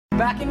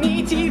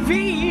BalconyTV.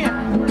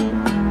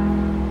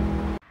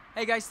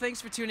 Hey guys,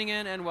 thanks for tuning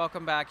in and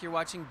welcome back. You're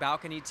watching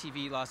Balcony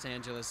TV Los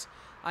Angeles.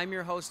 I'm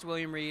your host,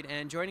 William Reed,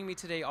 and joining me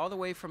today all the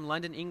way from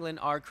London, England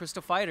are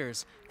Crystal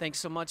Fighters. Thanks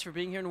so much for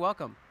being here and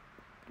welcome.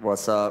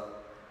 What's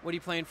up? What are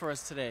you playing for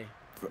us today,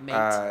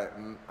 mate?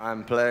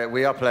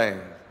 We are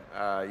playing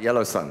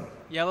Yellow Sun.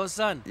 Yellow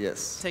Sun?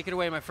 Yes. Take it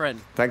away, my friend.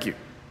 Thank you.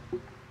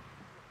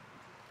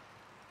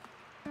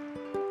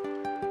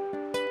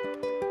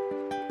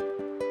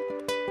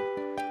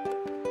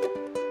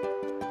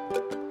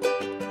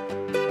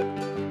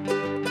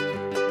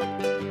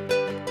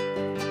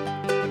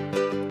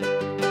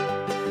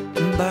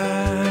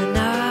 Burn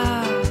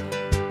up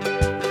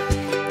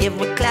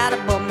every cloud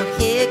above my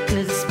head, 'cause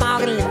it's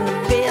smoking in the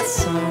bed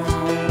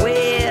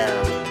somewhere.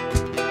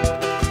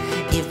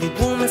 Every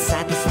room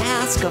inside this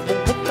house covered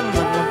with the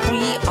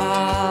memory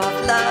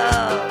of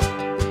love.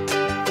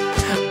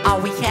 All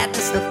we had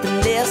was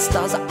nothing less.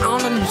 Stars are on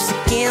the loose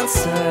again,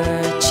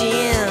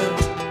 searching,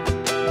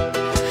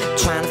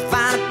 trying to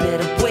find a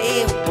better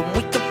way, hoping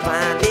we can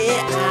find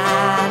it.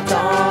 I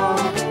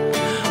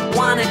don't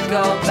wanna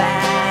go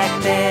back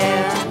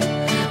there.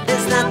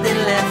 There's nothing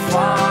left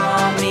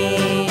for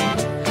me.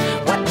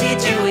 What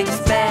did you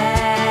expect?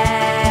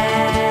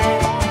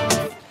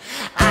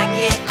 I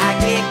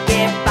can't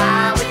get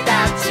by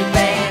without you,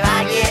 babe.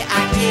 I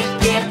can't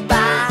get by.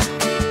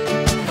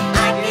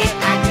 I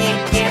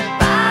can't get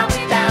by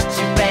without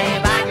you,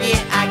 babe.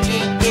 I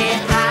can't get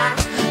high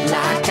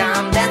like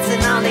I'm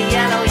dancing on the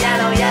yellow,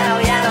 yellow, yellow,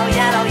 yellow,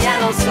 yellow,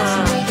 yellow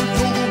sun.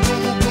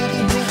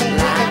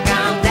 Like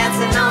I'm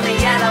dancing on the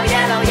yellow,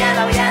 yellow,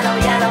 yellow, yellow,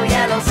 yellow,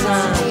 yellow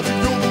sun.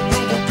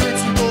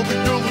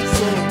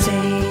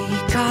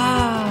 Take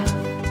off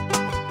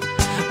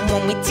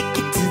when we take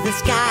it to the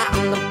sky.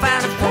 I'm the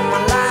fighter for my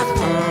life.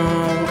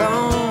 I'm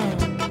gone.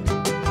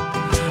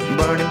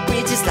 Burning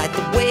bridges like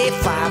the wave,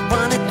 fire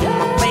running through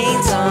my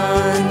veins,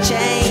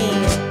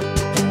 unchained.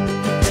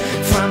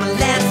 From a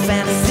land of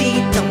fantasy,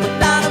 done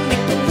with all the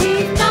make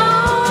believe.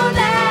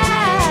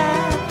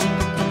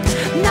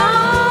 Know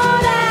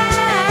that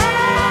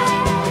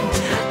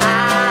I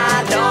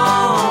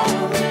don't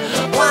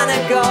wanna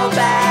go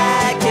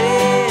back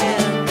there.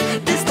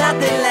 There's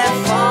nothing left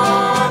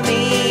for me.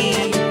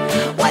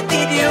 What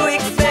did you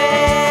expect?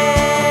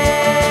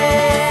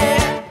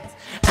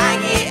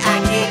 I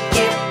can't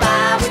get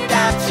by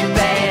without you,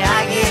 babe.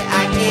 I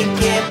can't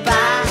get by.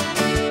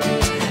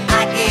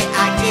 I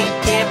can't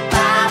get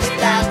by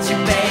without you,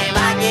 babe.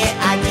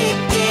 I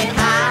can't get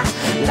high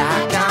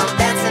like I'm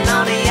dancing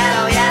on the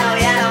yellow, yellow,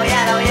 yellow,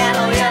 yellow,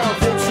 yellow, yellow.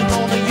 Dancing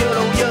on the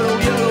yellow, yellow,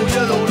 yellow,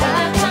 yellow.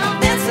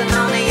 Dancing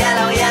on the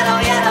yellow, yellow,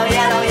 yellow,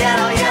 yellow,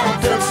 yellow, yellow.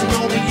 Dancing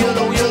on the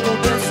yellow, yellow,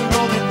 dancing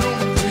on the.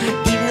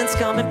 Evening's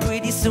coming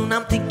pretty soon.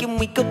 I'm thinking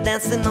we go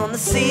dancing on the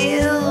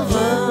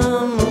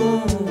silver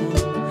moon,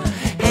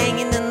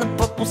 hanging in the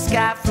purple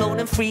sky,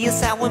 floating free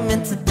is how we're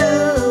meant to do.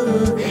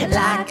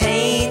 Like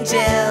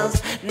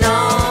angels,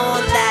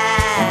 know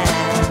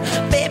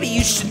that, baby,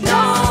 you should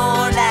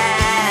know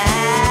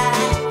that,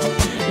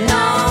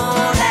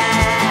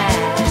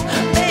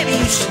 baby,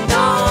 you should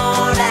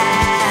know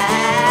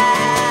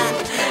that.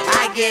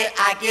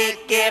 I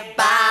can't get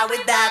by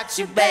without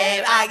you,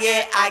 babe. I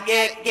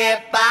can't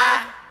get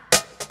by.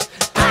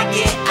 I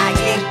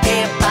can't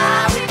get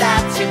by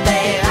without you,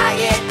 babe. I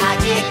can't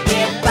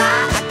get by.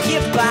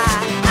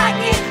 I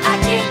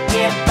can't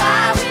get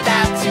by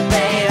without you,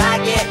 babe. I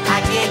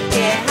can't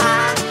get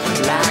high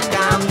like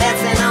I'm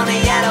dancing on the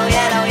yellow,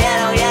 yellow,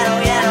 yellow, yellow,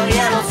 yellow,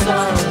 yellow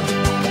sun.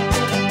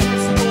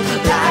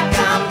 Like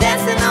I'm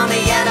dancing on the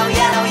yellow,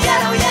 yellow,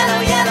 yellow,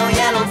 yellow, yellow,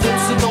 yellow,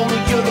 dancing on the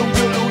yellow,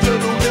 yellow, yellow,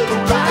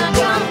 yellow. Like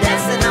I'm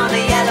dancing on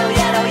the yellow,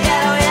 yellow,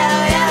 yellow,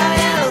 yellow, yellow,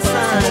 yellow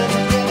sun.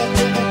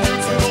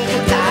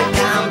 Like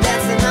I'm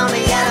dancing on the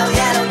yellow,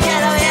 yellow,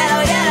 yellow,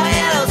 yellow, yellow,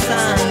 yellow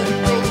sun.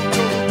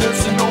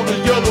 Dancing on the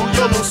yellow,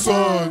 yellow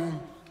sun.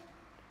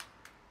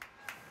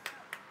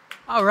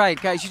 All right,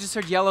 guys, you just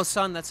heard Yellow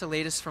Sun. That's the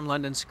latest from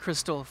London's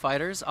Crystal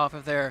Fighters off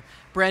of their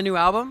brand new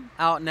album,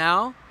 out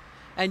now.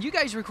 And you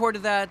guys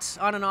recorded that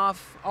on and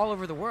off all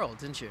over the world,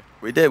 didn't you?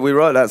 We did. We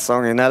wrote that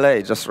song in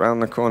LA, just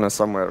around the corner,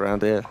 somewhere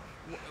around here.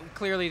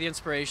 Clearly the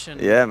inspiration.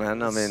 Yeah,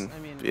 man. I is- mean,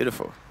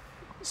 beautiful.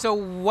 So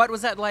what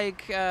was that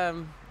like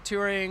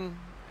touring?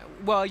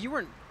 Well, you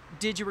weren't.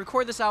 Did you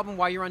record this album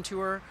while you were on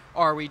tour,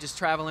 or are we just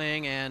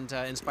traveling and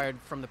inspired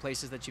from the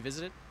places that you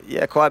visited?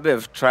 Yeah, quite a bit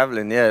of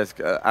traveling. Yeah,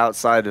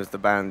 outside of the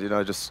band, you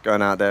know, just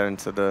going out there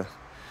into the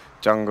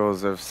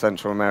jungles of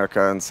Central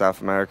America and South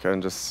America,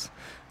 and just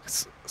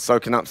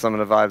soaking up some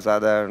of the vibes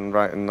out there and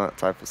writing that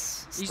type of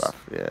stuff.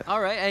 Yeah.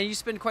 All right, and you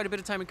spend quite a bit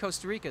of time in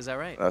Costa Rica, is that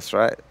right? That's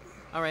right.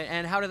 All right,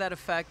 and how did that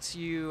affect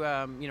you,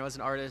 you know, as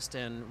an artist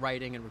and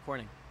writing and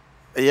recording?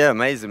 Yeah,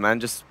 amazing, man.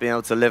 Just being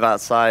able to live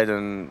outside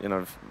and, you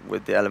know,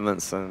 with the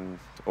elements and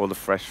all the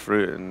fresh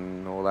fruit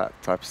and all that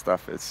type of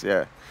stuff. It's,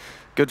 yeah,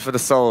 good for the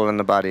soul and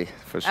the body,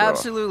 for sure.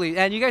 Absolutely.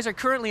 And you guys are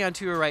currently on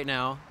tour right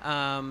now.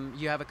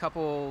 You have a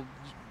couple,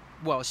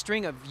 well, a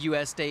string of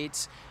U.S.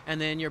 dates,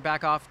 and then you're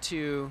back off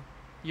to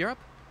Europe?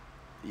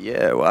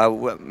 Yeah,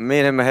 well, me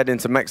and him are heading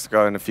to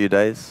Mexico in a few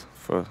days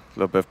for a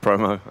little bit of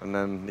promo, and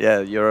then yeah,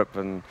 Europe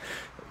and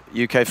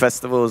UK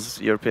festivals,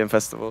 European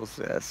festivals.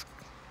 Yes.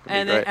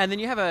 And then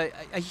you have a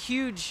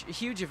huge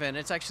event.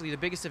 It's actually the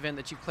biggest event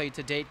that you've played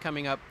to date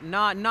coming up.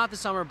 Not the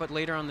summer, but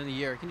later on in the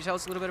year. Can you tell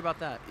us a little bit about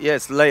that? Yeah,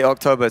 it's late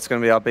October. It's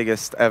going to be our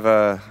biggest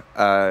ever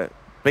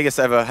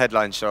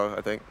headline show,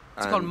 I think.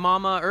 It's called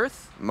Mama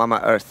Earth.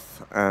 Mama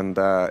Earth, and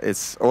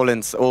it's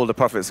all the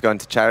profits going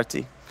to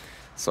charity.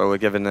 So we're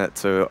giving it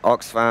to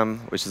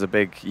Oxfam, which is a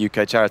big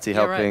UK charity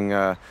helping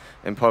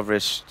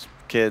impoverished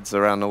kids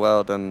around the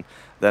world, and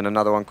then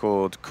another one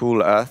called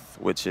Cool Earth,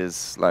 which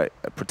is like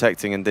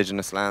protecting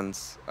indigenous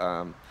lands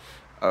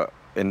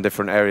in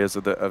different areas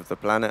of the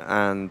planet,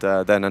 and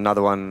then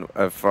another one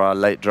for our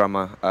late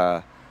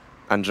drummer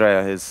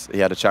Andrea. He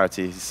had a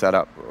charity he set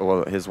up,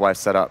 or his wife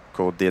set up,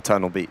 called The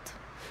Eternal Beat,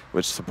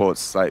 which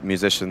supports like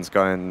musicians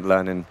going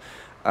learning,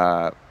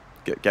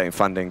 getting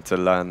funding to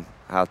learn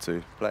how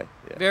to play.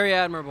 Yeah. Very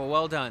admirable.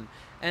 Well done.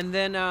 And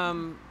then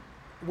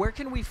where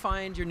can we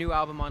find your new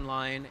album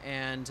online,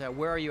 and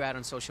where are you at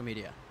on social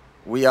media?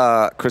 We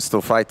are Crystal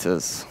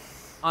Fighters.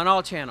 On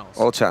all channels?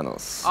 All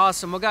channels.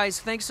 Awesome. Well, guys,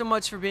 thanks so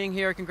much for being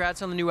here.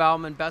 Congrats on the new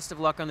album, and best of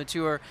luck on the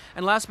tour.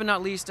 And last but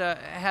not least,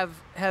 have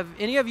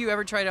any of you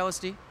ever tried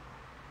LSD?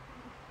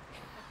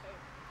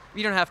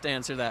 You don't have to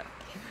answer that.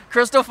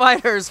 Crystal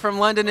Fighters from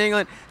London,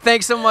 England.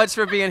 Thanks so much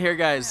for being here,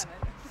 guys.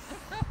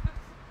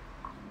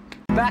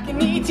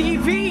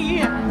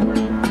 BalconyTV.